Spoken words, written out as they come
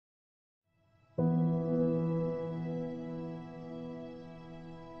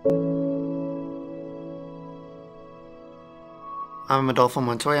I'm Adolfo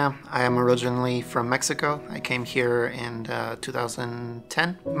Montoya. I am originally from Mexico. I came here in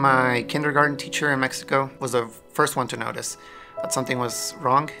 2010. My kindergarten teacher in Mexico was the first one to notice that something was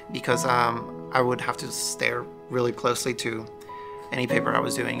wrong because I would have to stare really closely to any paper I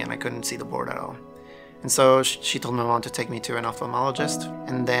was doing and I couldn't see the board at all. And so she told my mom to take me to an ophthalmologist,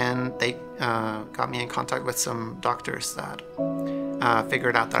 and then they got me in contact with some doctors that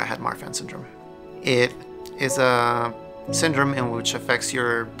figured out that I had Marfan syndrome. It is a syndrome in which affects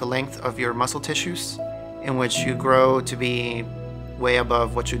the length of your muscle tissues, in which you grow to be way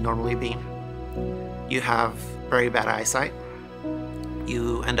above what you'd normally be. You have very bad eyesight.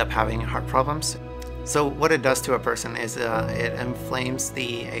 You end up having heart problems. So what it does to a person is it inflames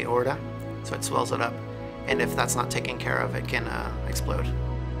the aorta, so it swells it up. And if that's not taken care of, it can explode.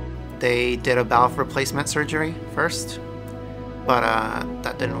 They did a valve replacement surgery first, but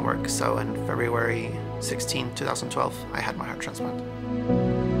that didn't work. So in February 16, 2012, I had my heart transplant.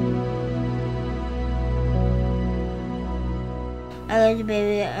 I got the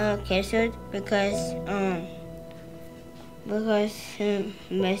baby cancer because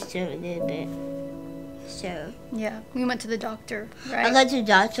messed up a little bit. So yeah, we went to the doctor, right? I got to the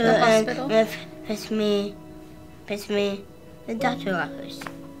doctor the hospital. And fixed me the doctor office.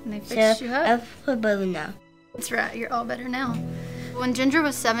 And they fixed you up. I feel better now. That's right, you're all better now. When Ginger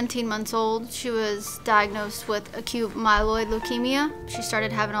was 17 months old, she was diagnosed with acute myeloid leukemia. She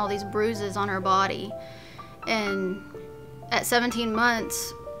started having all these bruises on her body. And at 17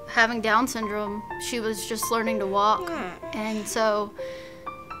 months, having Down syndrome, she was just learning to walk. And so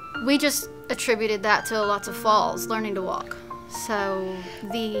we just attributed that to lots of falls, learning to walk. So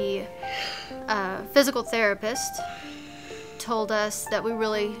the physical therapist told us that we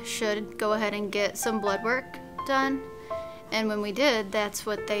really should go ahead and get some blood work done. And when we did, that's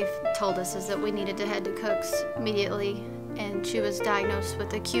what they told us, is that we needed to head to Cook's immediately. And she was diagnosed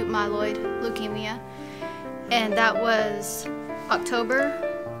with acute myeloid leukemia. And that was October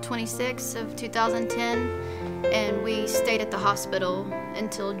 26th of 2010. And we stayed at the hospital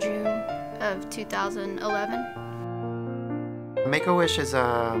until June of 2011. Make-A-Wish is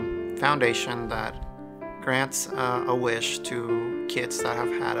a foundation that grants a wish to kids that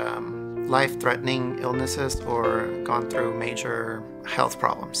have had life-threatening illnesses or gone through major health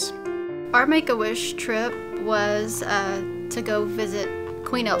problems. Our Make-A-Wish trip was to go visit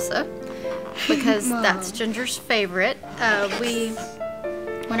Queen Elsa, because that's Ginger's favorite.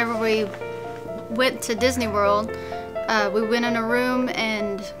 Whenever we went to Disney World, we went in a room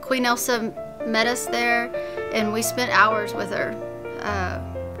and Queen Elsa met us there, and we spent hours with her.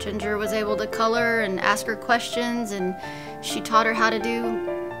 Ginger was able to color and ask her questions, and she taught her how to do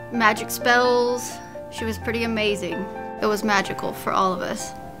magic spells. She was pretty amazing. It was magical for all of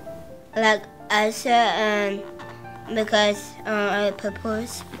us. Like Elsa, because I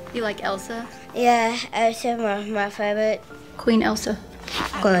propose. You like Elsa? Yeah, Elsa, my favorite. Queen Elsa.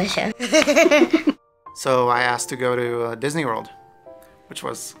 Queen Elsa. So I asked to go to Disney World, which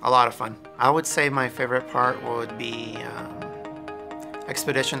was a lot of fun. I would say my favorite part would be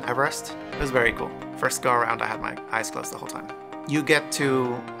Expedition Everest. It was very cool. First go around, I had my eyes closed the whole time. You get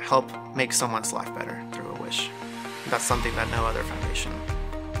to help make someone's life better through a wish. That's something that no other foundation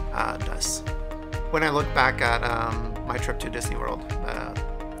does. When I look back at my trip to Disney World,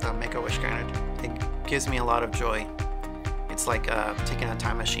 the Make-A-Wish granted, it gives me a lot of joy. It's like taking a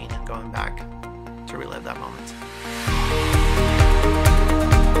time machine and going back to relive that moment.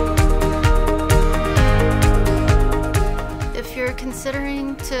 If you're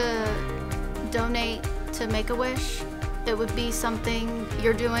considering to donate to Make-A-Wish, it would be something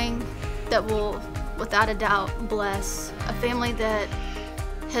you're doing that will, without a doubt, bless a family that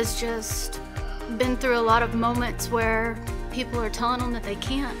has just been through a lot of moments where people are telling them that they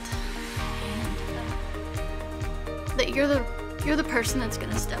can't, and that you're the person that's going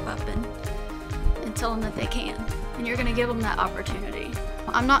to step up and tell them that they can, and you're going to give them that opportunity.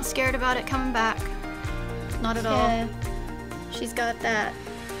 I'm not scared about it coming back, not at all. She's got that.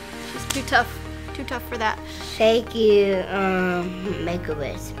 She's too tough for that. Thank you,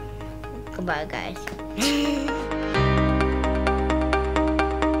 Make-A-Wish. Goodbye, guys.